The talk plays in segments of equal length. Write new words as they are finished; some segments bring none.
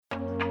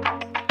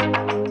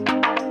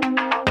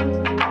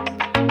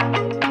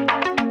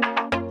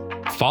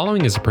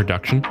following is a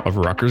production of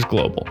Rutgers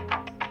Global.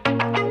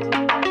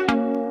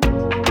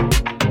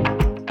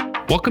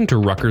 Welcome to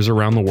Rutgers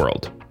Around the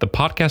World, the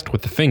podcast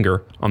with a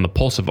finger on the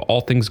pulse of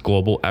all things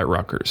global at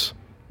Rutgers.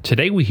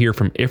 Today we hear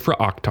from Ifrah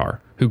Akhtar,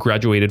 who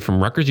graduated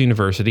from Rutgers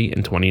University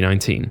in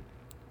 2019.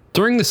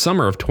 During the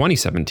summer of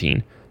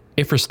 2017,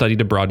 Ifrah studied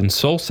abroad in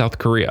Seoul, South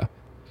Korea.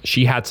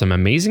 She had some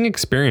amazing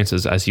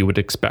experiences as you would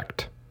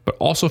expect, but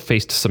also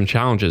faced some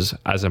challenges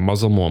as a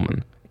Muslim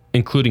woman,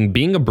 including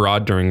being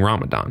abroad during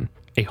Ramadan,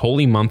 a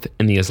holy month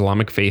in the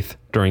Islamic faith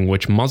during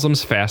which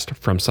Muslims fast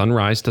from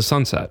sunrise to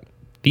sunset.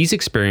 These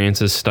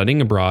experiences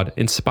studying abroad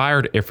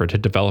inspired Ifrah to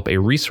develop a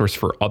resource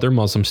for other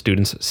Muslim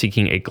students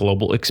seeking a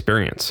global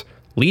experience,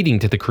 leading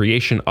to the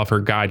creation of her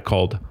guide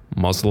called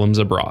Muslims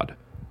Abroad.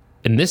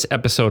 In this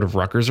episode of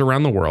Rutgers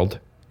Around the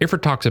World,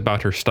 Ifrah talks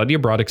about her study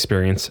abroad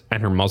experience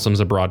and her Muslims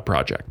Abroad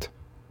project.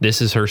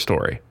 This is her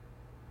story.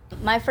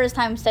 My first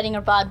time studying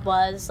abroad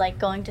was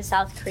going to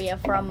South Korea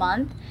for a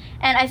month.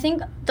 And I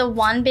think the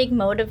one big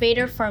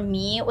motivator for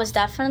me was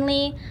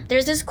definitely,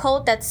 there's this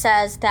quote that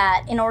says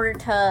that in order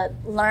to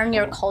learn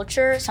your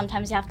culture,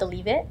 sometimes you have to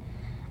leave it.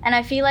 And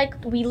I feel like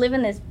we live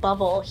in this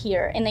bubble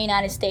here in the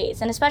United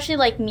States. And especially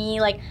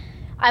me,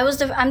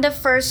 I'm the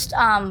first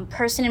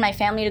person in my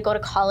family to go to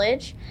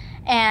college.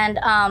 And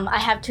I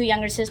have two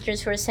younger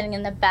sisters who are sitting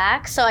in the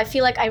back. So I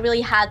feel like I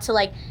really had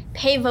to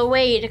pave a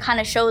way to kind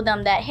of show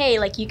them that, hey,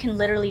 you can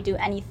literally do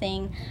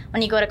anything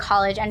when you go to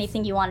college,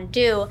 anything you want to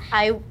do.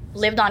 I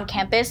lived on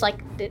campus.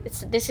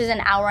 This is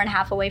an hour and a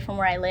half away from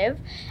where I live.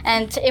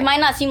 And it might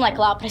not seem like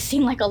a lot, but it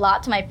seemed like a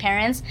lot to my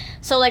parents.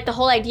 So the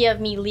whole idea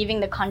of me leaving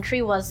the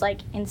country was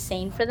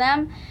insane for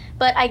them.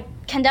 But I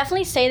can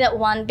definitely say that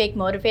one big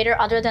motivator,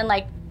 other than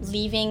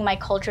leaving my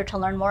culture to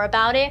learn more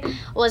about it,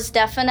 was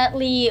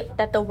definitely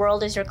that the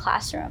world is your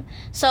classroom.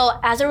 So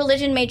as a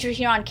religion major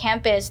here on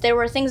campus, there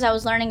were things I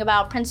was learning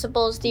about,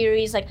 principles,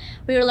 theories,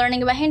 we were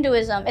learning about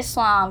Hinduism,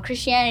 Islam,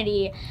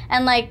 Christianity,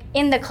 and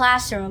in the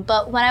classroom.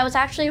 But when I was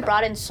actually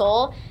abroad in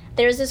Seoul,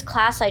 there's this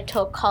class I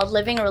took called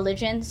Living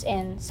Religions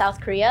in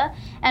South Korea,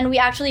 and we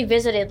actually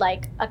visited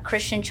a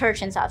Christian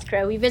church in South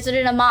Korea. We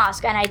visited a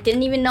mosque, and I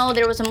didn't even know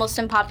there was a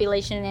Muslim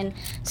population in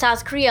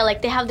South Korea.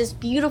 They have this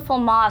beautiful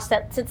mosque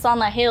that sits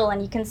on a hill,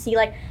 and you can see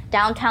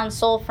downtown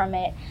Seoul from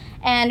it.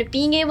 And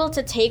being able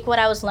to take what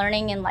I was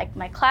learning in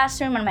my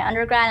classroom and my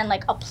undergrad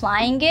and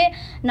applying it,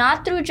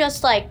 not through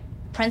just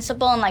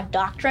principle and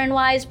doctrine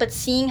wise, but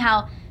seeing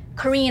how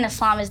Korean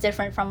Islam is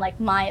different from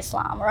my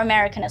Islam or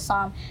American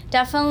Islam,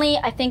 definitely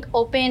I think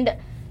opened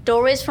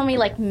doorways for me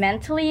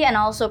mentally and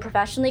also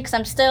professionally, because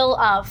I'm still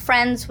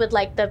friends with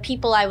the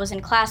people I was in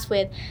class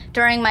with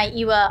during my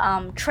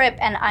EWA trip,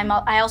 and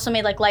I also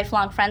made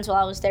lifelong friends while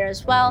I was there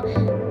as well.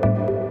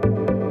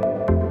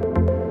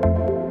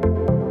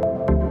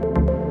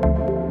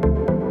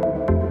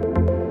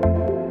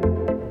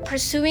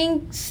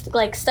 Pursuing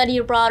study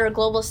abroad or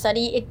global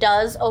study, it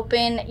does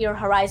open your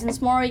horizons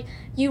more.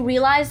 You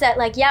realize that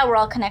we're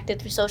all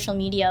connected through social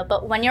media,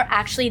 but when you're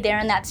actually there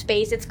in that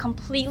space, it's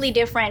completely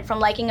different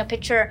from liking a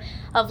picture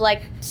of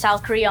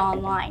South Korea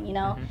online,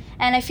 Mm-hmm.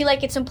 And I feel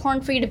it's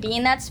important for you to be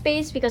in that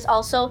space, because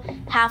also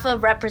half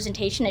of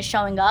representation is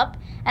showing up.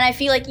 And I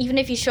feel even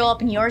if you show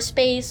up in your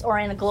space or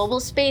in a global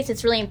space,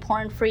 it's really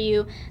important for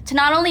you to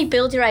not only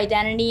build your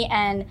identity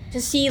and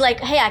to see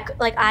hey,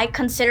 I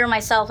consider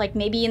myself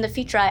maybe in the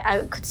future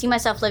I could see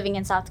myself living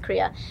in South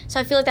Korea. So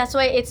I feel that's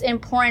why it's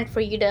important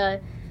for you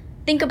to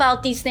think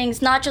about these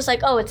things, not just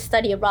oh, it's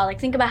study abroad.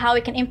 Think about how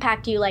it can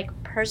impact you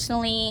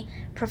personally,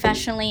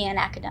 professionally, and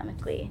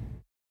academically.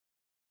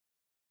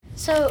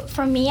 So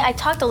for me, I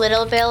talked a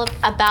little bit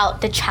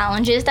about the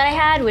challenges that I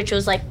had, which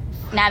was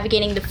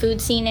navigating the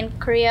food scene in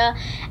Korea,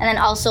 and then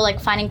also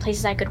finding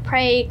places I could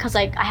pray, because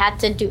I had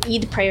to do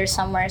Eid prayer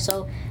somewhere,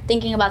 so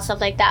thinking about stuff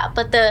like that.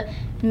 But the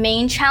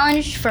main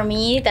challenge for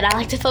me that I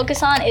like to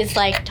focus on is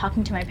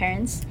talking to my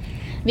parents,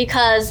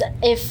 because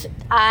if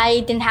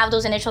I didn't have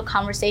those initial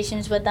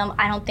conversations with them,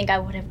 I don't think I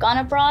would have gone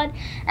abroad.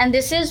 And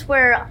this is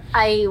where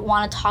I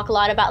want to talk a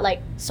lot about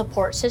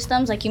support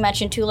systems, you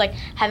mentioned too,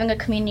 having a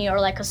community or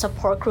a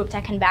support group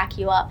that can back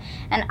you up.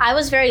 And I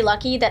was very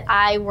lucky that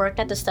I worked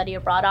at the study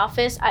abroad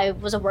office. I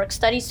was a work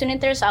study student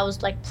there, so I was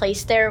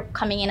placed there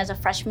coming in as a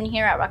freshman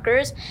here at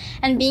Rutgers,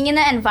 and being in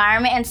that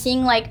environment and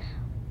seeing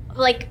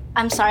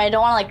I'm sorry, I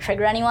don't want to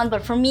trigger anyone,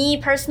 but for me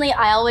personally,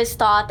 I always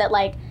thought that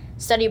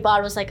study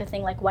abroad was a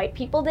thing white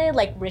people did,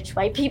 rich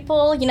white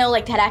people,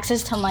 that had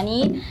access to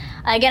money.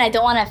 Again, I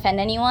don't want to offend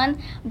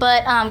anyone,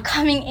 but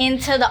coming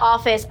into the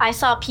office, I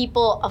saw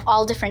people of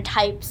all different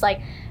types,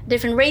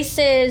 different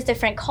races,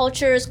 different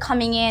cultures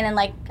coming in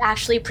and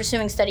actually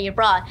pursuing study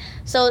abroad.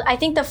 So I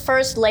think the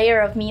first layer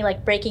of me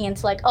breaking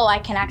into oh, I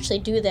can actually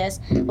do this,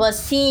 was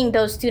seeing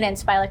those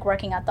students by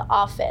working at the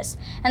office.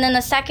 And then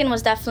the second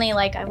was definitely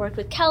I worked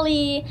with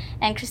Kelly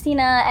and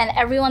Christina, and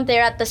everyone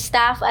there at the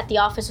staff at the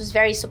office was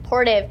very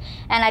supportive.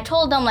 And I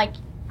told them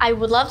I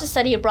would love to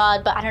study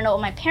abroad, but I don't know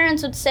what my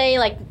parents would say.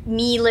 Like,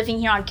 me living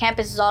here on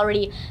campus is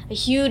already a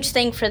huge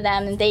thing for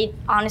them, and they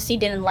honestly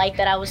didn't like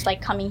that I was like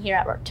coming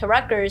here to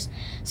Rutgers.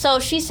 So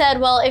she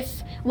said, well,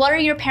 what are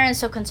your parents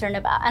so concerned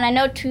about? And I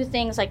know two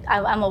things, like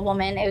I'm a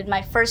woman. It was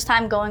my first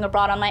time going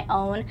abroad on my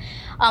own.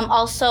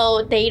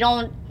 Also, they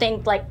don't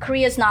think, like,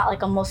 Korea's not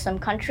like a Muslim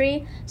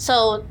country.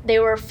 So they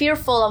were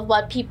fearful of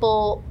what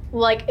people,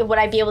 like, would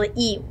I be able to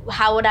eat?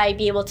 How would I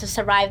be able to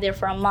survive there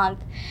for a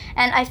month?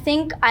 And I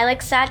think I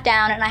like sat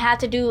down and I had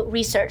to do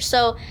research.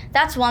 So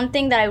that's one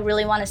thing that I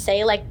really want to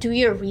say, like, do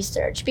your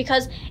research,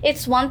 because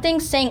it's one thing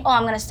saying, oh,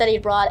 I'm going to study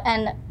abroad,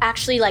 and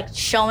actually like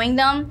showing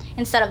them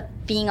instead of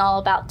being all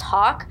about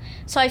talk.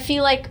 So I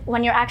feel like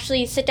when you're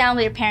actually sit down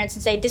with your parents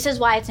and say, this is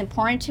why it's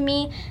important to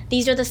me,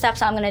 these are the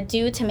steps I'm going to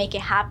do to make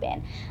it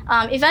happen.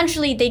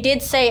 Eventually they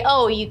did say,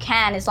 oh, you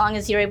can, as long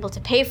as you're able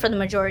to pay for the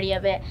majority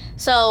of it.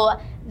 So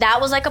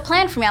that was like a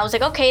plan for me. I was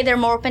like, okay, they're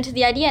more open to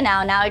the idea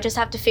now. Now I just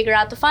have to figure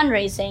out the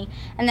fundraising.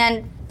 And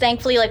then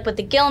thankfully, like with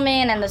the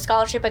Gilman and the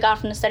scholarship I got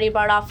from the study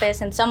abroad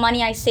office and some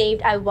money I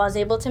saved, I was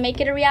able to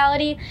make it a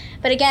reality.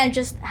 But again,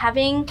 just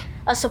having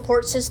a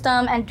support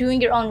system and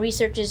doing your own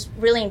research is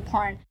really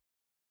important.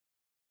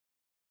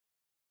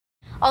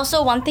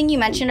 Also, one thing you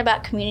mentioned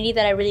about community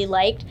that I really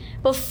liked,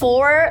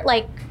 before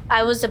like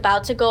I was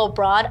about to go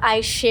abroad,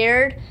 I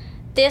shared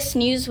this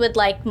news with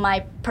like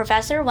my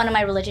professor, one of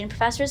my religion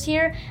professors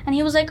here, and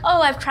he was like,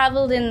 oh, I've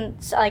traveled in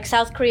like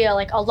South Korea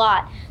like a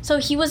lot. So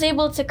he was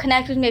able to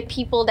connect with me with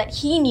people that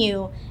he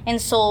knew in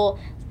Seoul,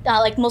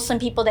 like Muslim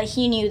people that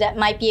he knew that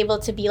might be able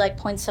to be like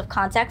points of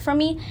contact for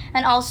me.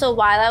 And also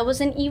while I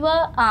was in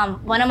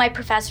Ewha, one of my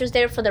professors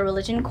there for the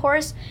religion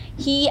course,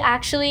 he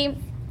actually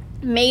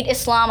made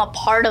Islam a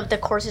part of the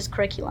course's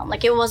curriculum.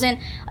 Like there wasn't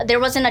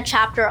a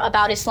chapter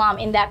about Islam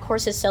in that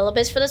course's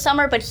syllabus for the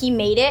summer, but he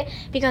made it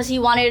because he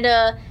wanted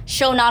to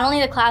show not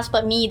only the class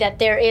but me that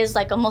there is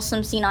like a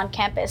Muslim scene on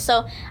campus.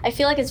 So I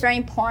feel like it's very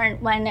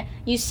important when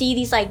you see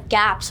these like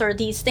gaps or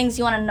these things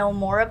you want to know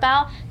more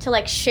about to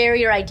like share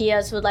your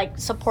ideas with like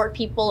support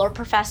people or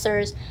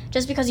professors,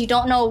 just because you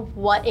don't know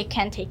what it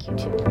can take you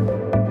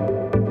to.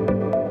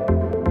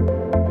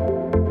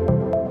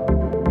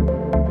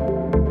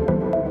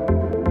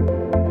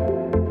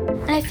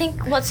 I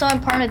think what's so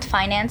important with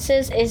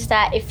finances is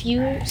that if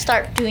you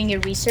start doing your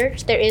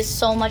research, there is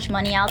so much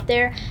money out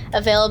there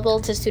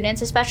available to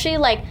students, especially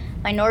like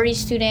minority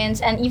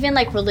students and even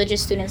like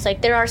religious students.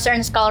 Like there are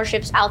certain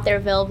scholarships out there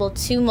available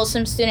to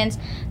Muslim students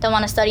that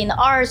want to study in the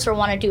arts or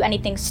want to do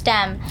anything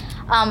STEM.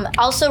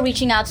 Also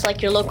reaching out to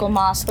like your local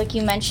mosque, like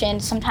you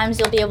mentioned, sometimes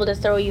they'll be able to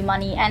throw you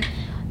money. And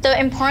the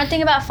important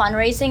thing about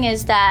fundraising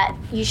is that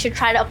you should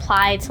try to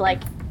apply to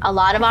like a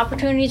lot of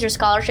opportunities or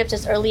scholarships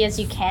as early as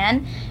you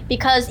can,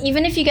 because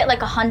even if you get like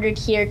 100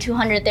 here,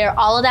 200 there,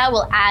 all of that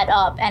will add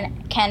up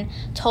and can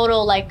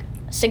total like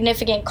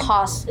significant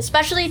costs,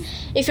 especially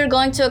if you're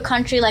going to a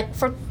country like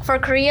for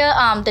Korea,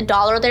 the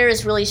dollar there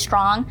is really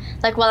strong.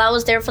 Like while I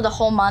was there for the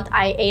whole month,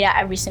 I ate at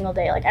every single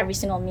day, like every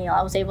single meal.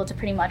 I was able to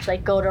pretty much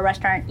like go to a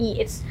restaurant and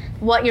eat. It's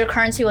what your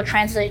currency will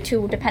translate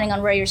to depending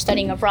on where you're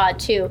studying abroad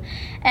too.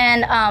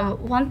 And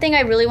one thing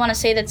I really want to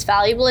say that's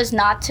valuable is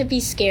not to be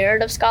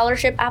scared of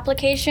scholarship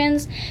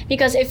applications,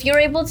 because if you're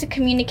able to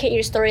communicate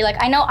your story, like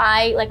I know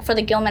like for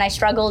the Gilman I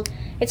struggled.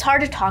 It's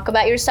hard to talk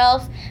about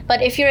yourself,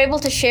 but if you're able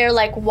to share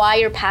like why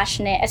you're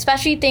passionate,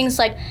 especially things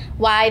like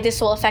why this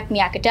will affect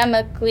me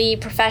academically,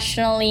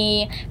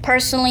 professionally,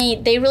 personally,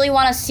 they really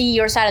want to see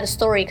your side of the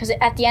story, because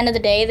at the end of the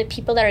day, the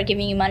people that are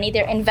giving you money,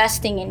 they're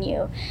investing in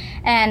you.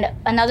 And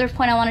another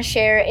point I want to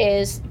share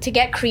is to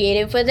get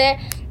creative with it.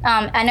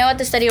 I know at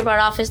the study abroad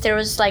office, there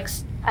was like,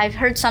 I've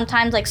heard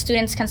sometimes like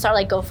students can start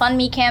like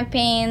GoFundMe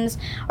campaigns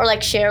or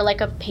like share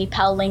like a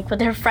PayPal link with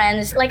their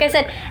friends. Like I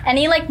said,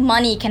 any like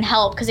money can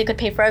help, because it could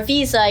pay for a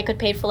visa, it could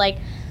pay for like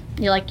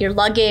your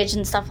luggage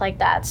and stuff like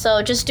that.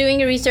 So just doing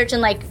your research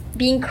and like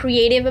being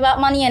creative about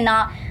money and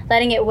not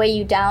letting it weigh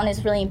you down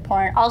is really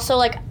important. Also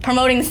like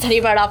promoting the study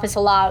abroad office a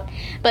lot,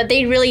 but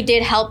they really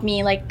did help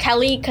me. Like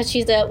Kelly, because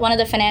she's one of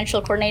the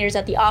financial coordinators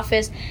at the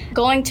office,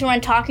 going to her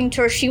and talking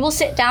to her, she will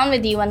sit down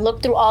with you and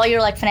look through all your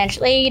like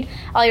financial aid,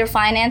 all your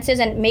finances,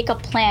 and make a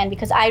plan,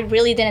 because I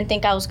really didn't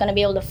think I was going to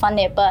be able to fund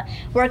it, but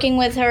working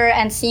with her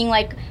and seeing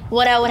like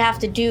what I would have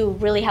to do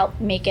really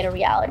helped make it a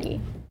reality.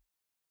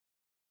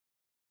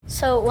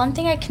 So one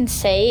thing I can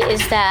say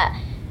is that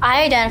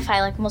I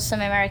identify like Muslim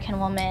American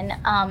woman,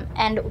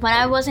 and when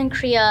I was in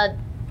Korea,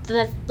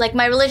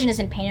 my religion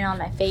isn't painted on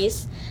my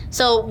face.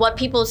 So what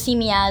people see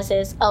me as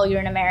is, oh, you're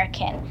an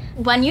American.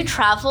 When you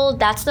travel,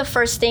 that's the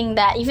first thing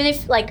that, even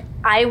if like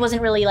I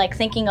wasn't really like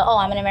thinking, oh,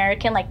 I'm an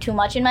American, like too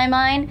much in my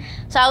mind.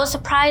 So I was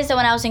surprised that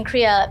when I was in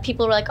Korea,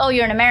 people were like, oh,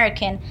 you're an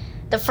American.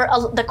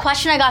 The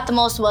question I got the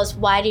most was,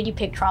 why did you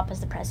pick Trump as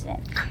the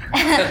president?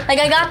 Like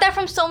I got that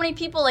from so many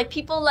people. Like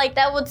people like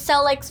that would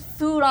sell like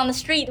food on the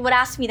street would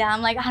ask me that.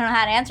 I'm like, I don't know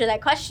how to answer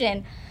that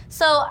question.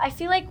 So I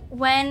feel like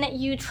when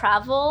you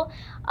travel,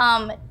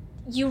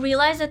 you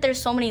realize that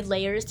there's so many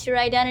layers to your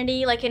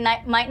identity. Like it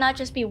might not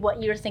just be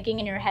what you're thinking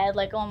in your head,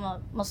 like, oh, I'm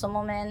a Muslim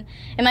woman.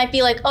 It might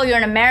be like, oh, you're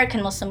an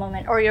American Muslim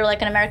woman, or you're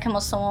like an American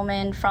Muslim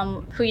woman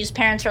from whose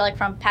parents are like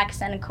from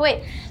Pakistan and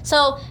Kuwait.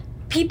 So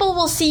people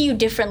will see you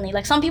differently.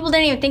 Like some people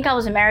didn't even think I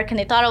was American.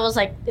 They thought I was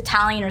like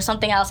Italian or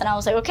something else. And I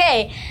was like,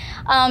 okay.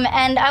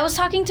 And I was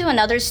talking to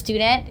another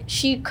student.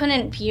 She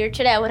couldn't be here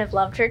today. I would have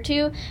loved her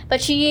to. But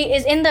she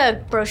is in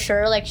the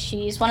brochure. Like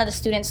she's one of the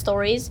student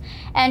stories.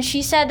 And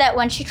she said that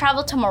when she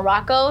traveled to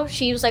Morocco,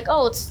 she was like,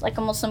 oh, it's like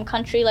a Muslim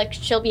country. Like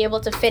she'll be able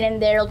to fit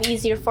in there. It'll be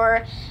easier for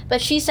her.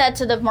 But she said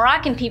to the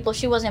Moroccan people,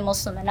 she wasn't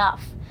Muslim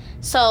enough.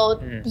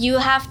 So you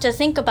have to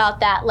think about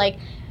that. Like,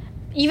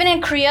 even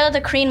in Korea, the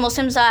Korean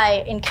Muslims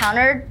I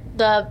encountered,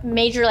 the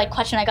major like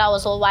question I got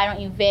was, well, why don't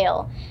you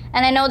veil?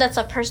 And I know that's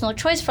a personal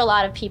choice for a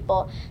lot of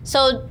people.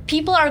 So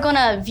people are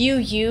gonna view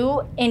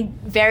you in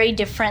very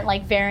different,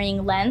 like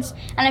varying lens.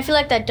 And I feel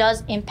like that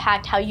does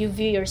impact how you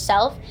view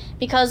yourself.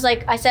 Because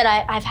like I said,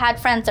 I've had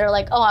friends that are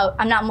like, oh,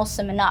 I'm not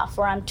Muslim enough,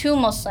 or I'm too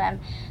Muslim.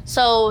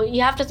 So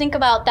you have to think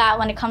about that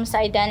when it comes to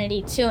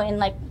identity too, in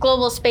like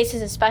global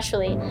spaces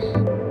especially.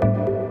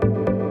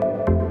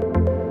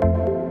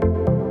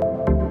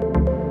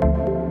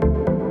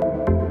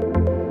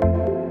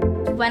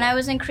 When I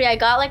was in Korea, I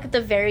got like the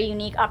very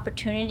unique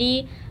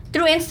opportunity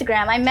through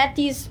Instagram. I met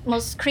these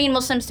Korean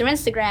Muslims through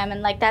Instagram,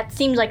 and like that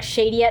seemed like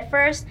shady at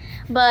first,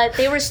 but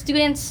they were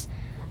students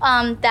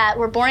that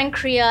were born in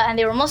Korea and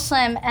they were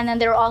Muslim, and then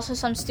there were also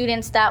some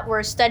students that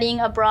were studying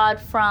abroad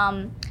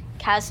from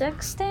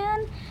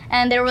Kazakhstan,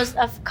 and there was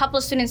a couple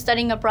of students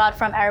studying abroad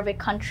from Arabic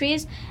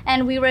countries,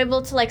 and we were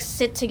able to like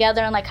sit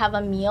together and like have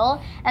a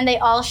meal, and they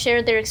all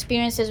shared their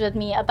experiences with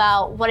me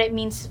about what it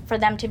means for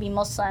them to be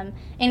Muslim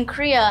in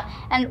Korea.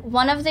 And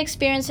one of the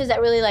experiences that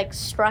really like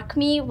struck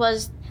me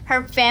was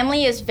her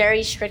family is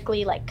very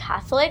strictly like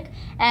Catholic,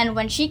 and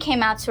when she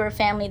came out to her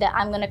family that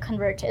I'm gonna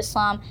convert to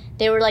Islam,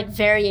 they were like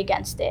very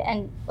against it,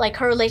 and like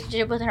her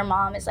relationship with her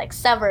mom is like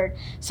severed.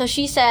 So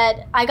she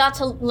said, I got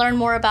to learn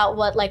more about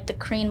what like the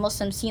Korean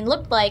Muslim scene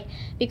looked like,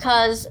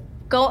 because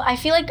I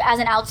feel like as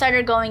an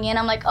outsider going in,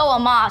 I'm like, oh, a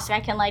mosque, I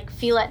can like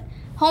feel at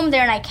home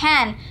there, and I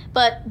can,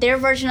 but their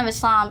version of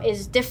Islam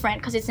is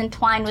different because it's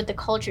entwined with the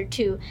culture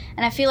too.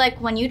 And I feel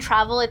like when you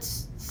travel,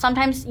 it's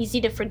sometimes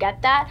easy to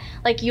forget that.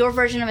 Like your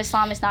version of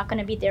Islam is not going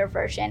to be their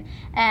version.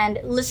 And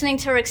listening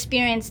to her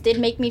experience did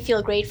make me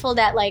feel grateful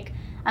that like,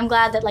 I'm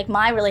glad that like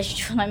my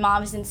relationship with my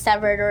mom isn't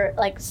severed or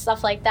like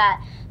stuff like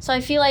that. So I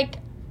feel like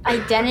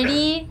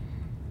identity,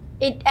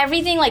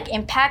 everything like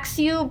impacts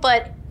you,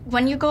 but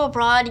when you go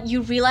abroad,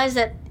 you realize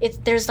that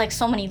there's like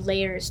so many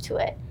layers to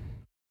it.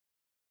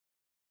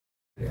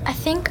 I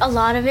think a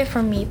lot of it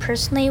for me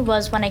personally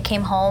was when I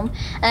came home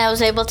and I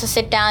was able to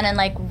sit down and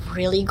like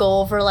really go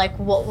over like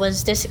what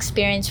was this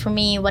experience for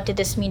me, what did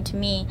this mean to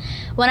me.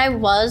 When I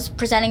was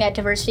presenting at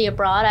Diversity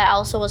Abroad, I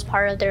also was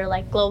part of their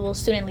like Global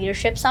Student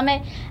Leadership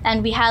Summit,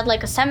 and we had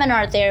like a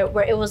seminar there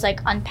where it was like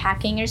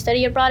unpacking your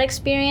study abroad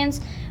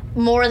experience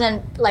more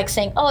than like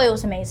saying, oh, it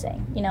was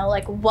amazing, you know,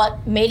 like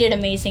what made it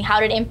amazing, how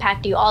did it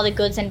impact you, all the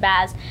goods and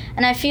bads.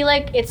 And I feel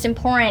like it's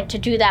important to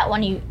do that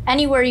when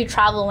anywhere you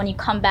travel, when you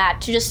come back,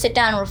 to just sit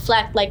down and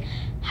reflect, like,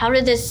 how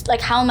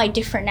am I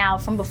different now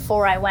from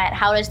before I went?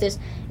 How does this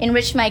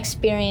enrich my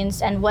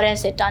experience, and what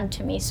has it done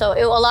to me? So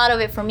a lot of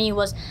it for me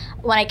was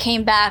when I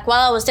came back,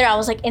 while I was there, I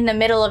was like in the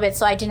middle of it,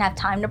 so I didn't have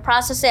time to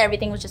process it.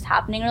 Everything was just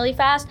happening really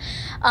fast.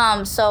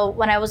 So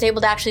when I was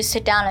able to actually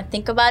sit down and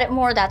think about it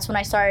more, that's when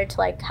I started to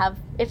like have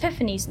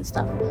epiphanies and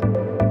stuff.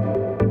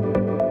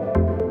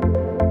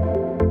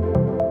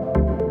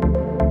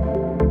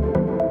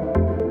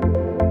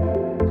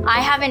 I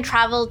haven't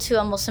traveled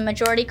to a Muslim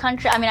majority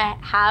country. I mean, I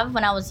have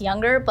when I was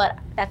younger, but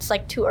that's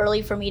like too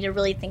early for me to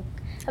really think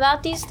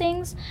about these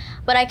things.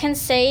 But I can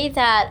say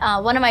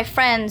that one of my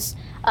friends,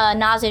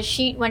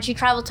 Nazis, when she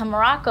traveled to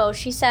Morocco,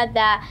 she said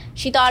that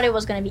she thought it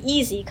was going to be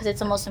easy because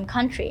it's a Muslim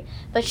country.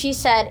 But she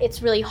said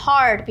it's really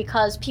hard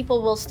because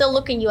people will still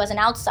look at you as an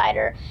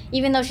outsider.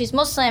 Even though she's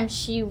Muslim,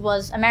 she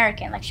was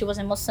American, like she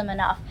wasn't Muslim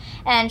enough.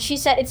 And she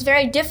said it's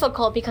very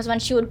difficult because when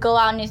she would go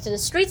out into the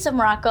streets of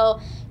Morocco,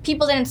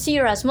 people didn't see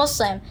her as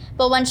Muslim.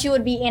 But when she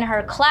would be in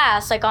her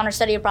class, like on her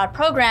study abroad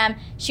program,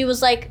 she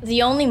was like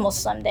the only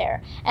Muslim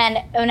there. And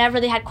whenever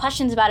they had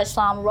questions about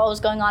Islam or what was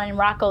going on in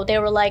Morocco, they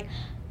were like,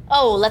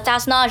 oh, let's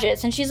ask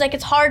Najis. And she's like,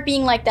 it's hard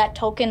being like that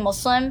token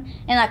Muslim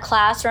in a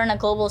class or in a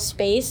global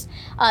space,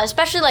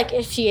 especially like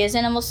if she is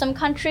in a Muslim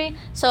country.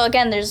 So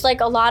again, there's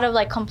like a lot of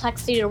like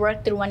complexity to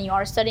work through when you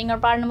are studying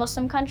abroad in a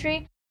Muslim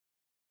country.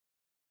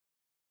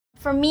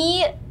 For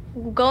me,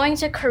 going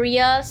to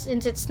Korea,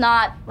 since it's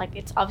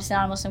obviously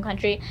not a Muslim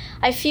country,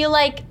 I feel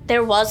like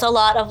there was a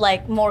lot of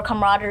like more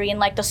camaraderie in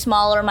like the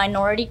smaller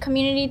minority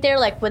community there,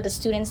 like with the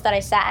students that I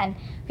sat and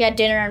we had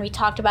dinner and we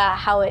talked about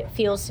how it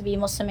feels to be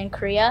Muslim in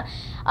Korea.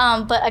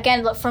 But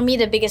again, for me,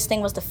 the biggest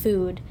thing was the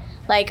food.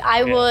 Like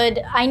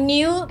I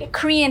knew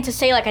Korean to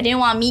say like I didn't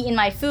want meat in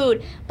my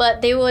food,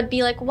 but they would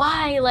be like,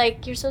 why?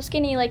 Like, you're so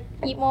skinny, like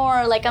eat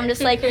more. Like, I'm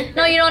just like,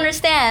 no, you don't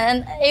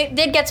understand. And it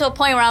did get to a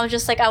point where I was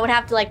just like, I would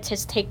have to like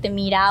just take the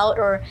meat out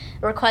or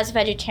request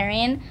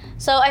vegetarian.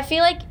 So I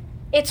feel like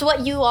it's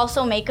what you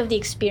also make of the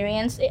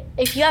experience.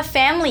 If you have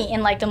family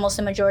in like the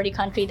Muslim majority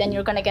country, then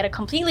you're gonna get a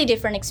completely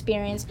different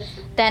experience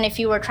than if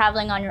you were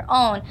traveling on your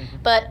own.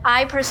 But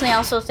I personally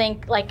also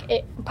think like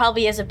it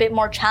probably is a bit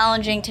more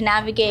challenging to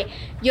navigate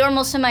your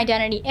Muslim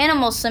identity in a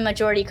Muslim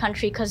majority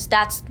country, because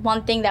that's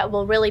one thing that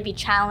will really be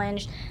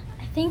challenged.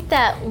 I think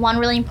that one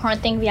really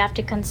important thing we have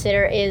to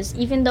consider is,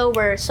 even though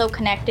we're so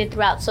connected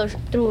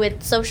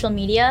with social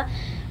media,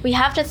 we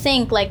have to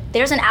think like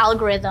there's an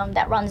algorithm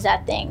that runs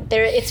that thing.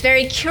 It's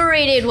very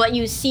curated what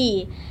you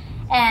see,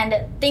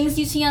 and things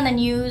you see on the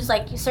news,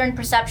 like certain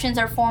perceptions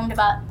are formed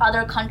about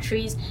other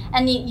countries,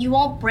 and you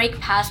won't break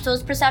past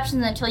those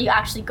perceptions until you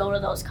actually go to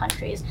those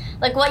countries.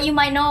 Like what you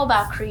might know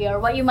about Korea or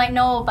what you might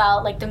know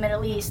about like the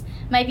Middle East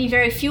might be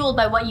very fueled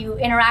by what you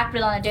interact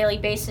with on a daily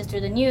basis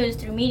through the news,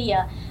 through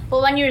media.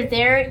 But when you're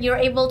there, you're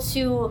able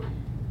to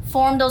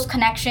form those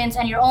connections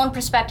and your own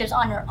perspectives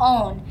on your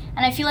own.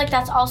 And I feel like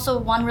that's also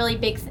one really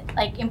big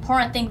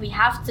important thing we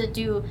have to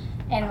do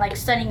in like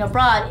studying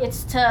abroad.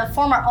 It's to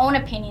form our own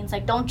opinions.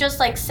 Like, don't just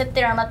like sit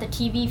there and let the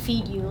TV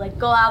feed you. Like,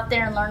 go out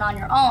there and learn on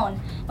your own.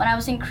 When I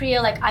was in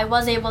Korea, like I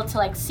was able to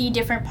like see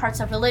different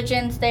parts of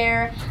religions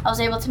there. I was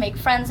able to make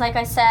friends, like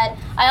I said.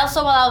 I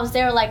also, while I was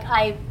there, like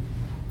I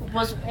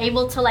was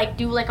able to like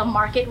do like a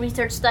market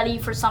research study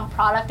for some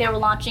product they were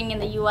launching in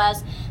the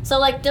US. So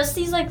like just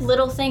these like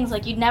little things,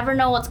 like you never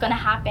know what's gonna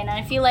happen. And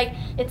I feel like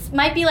it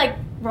might be like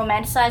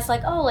romanticized,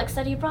 like, oh, like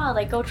study abroad,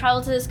 like go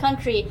travel to this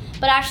country,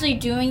 but actually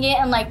doing it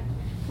and like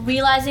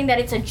realizing that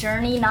it's a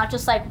journey, not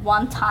just like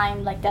one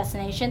time like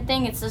destination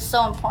thing, it's just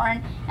so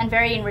important and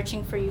very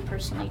enriching for you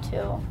personally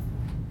too.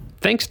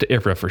 Thanks to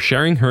Ifrah for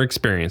sharing her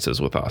experiences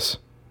with us.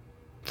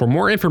 For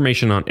more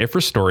information on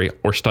Ifrah's story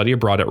or study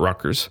abroad at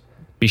Rutgers,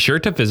 be sure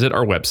to visit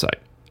our website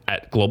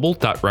at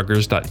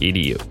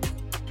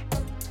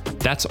global.rutgers.edu.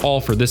 That's all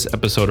for this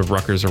episode of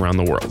Rutgers Around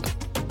the World.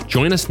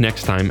 Join us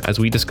next time as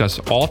we discuss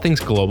all things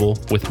global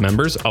with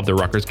members of the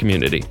Rutgers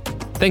community.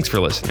 Thanks for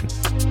listening.